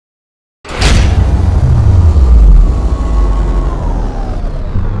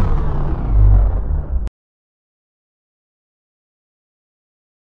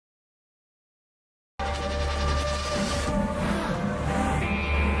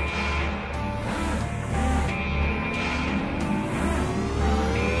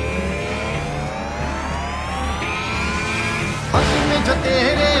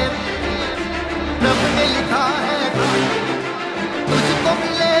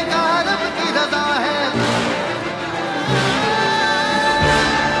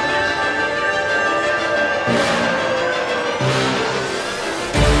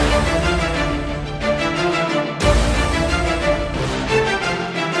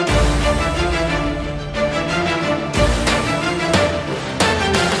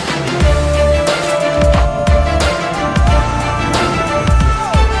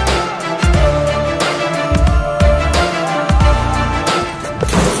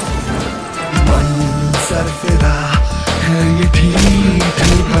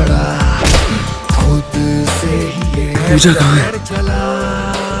पूजा कहाँ है?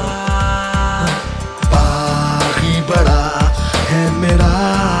 बागी बड़ा है मेरा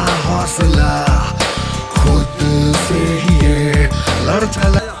हौसला, खुद से ही ये लड़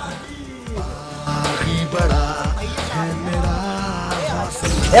चला। बागी बड़ा है मेरा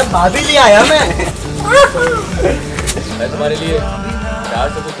हौसला। भाभी ले आया मैं तुम्हारे लिए प्यार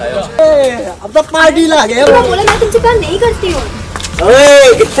से कुछ लाया। अब तो पार्टी ला गए। बोला मैं तुमसे प्यार नहीं करती हूँ।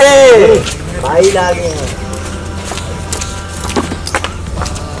 ओए किथे भाई ला गए हैं।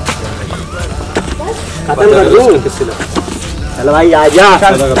 खत्म कर दूं किससे? चलो भाई आजा।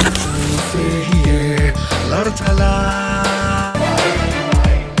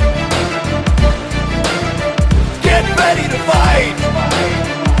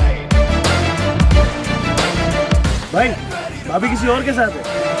 भाई भाभी किसी और के साथ है।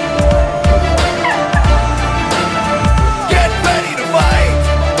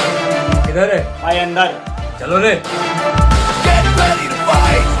 किधर है? भाई अंदर चलो रे।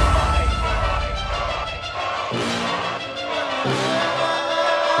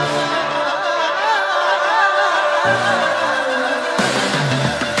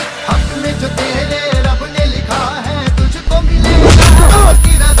 हक में जो तेरे रब ने लिखा है तुझको मिलेगा,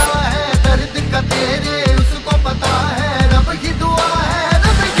 की रज़ा है दर्द का तेरे उसको पता है, रब की दुआ है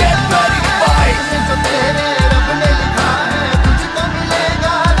रब की दुआ है। जो तेरे रब ने लिखा है तुझको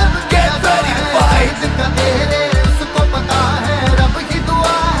मिलेगा, रब की रज़ा है दर्द का तेरे उसको पता है, रब की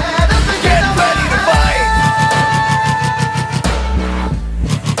दुआ है रब की दुआ है।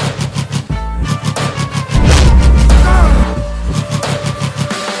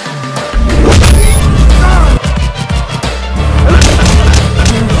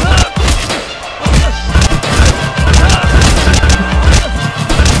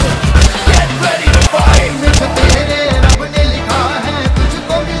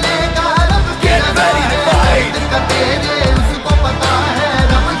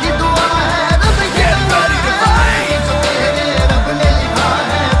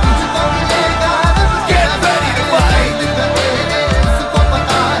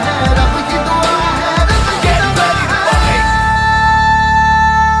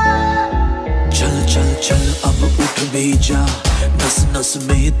 नस नस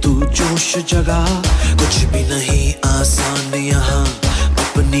में तू जोश जगा, कुछ भी नहीं आसान यहाँ,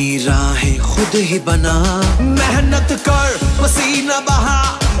 अपनी राहें खुद ही बना। मेहनत कर पसीना बहा,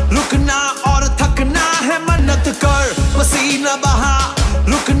 रुकना और थकना है मन्नत कर, पसीना बहा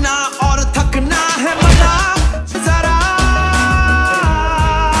रुकना और थकना है मना। जरा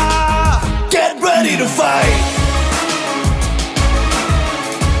get ready to fight,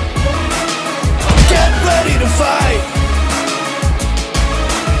 get ready to fight,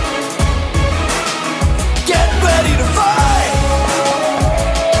 get ready to fight,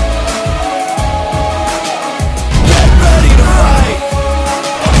 get ready to fight,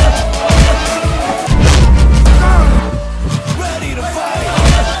 ready to fight.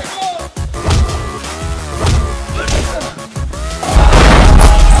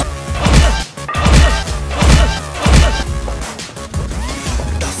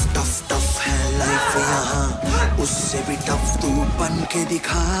 Tough tough tough है लाइफ यहाँ, उससे भी टफ तू बन के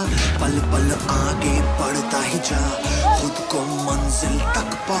दिखा, पल पल आगे बढ़ता ही जा, खुद को मंजिल तक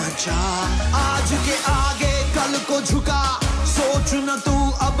पहुंचा। आज के आगे कल को झुका, सोच न तू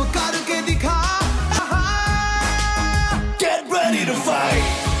अब करके दिखा। Get ready to fight,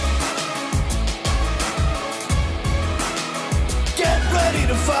 get ready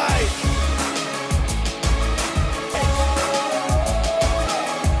to fight,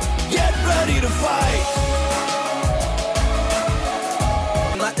 get ready to fight.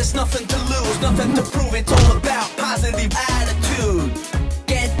 Like there's nothing to lose, nothing to prove, it's all about positive attitude.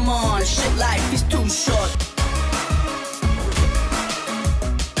 Get on, shit life is too short.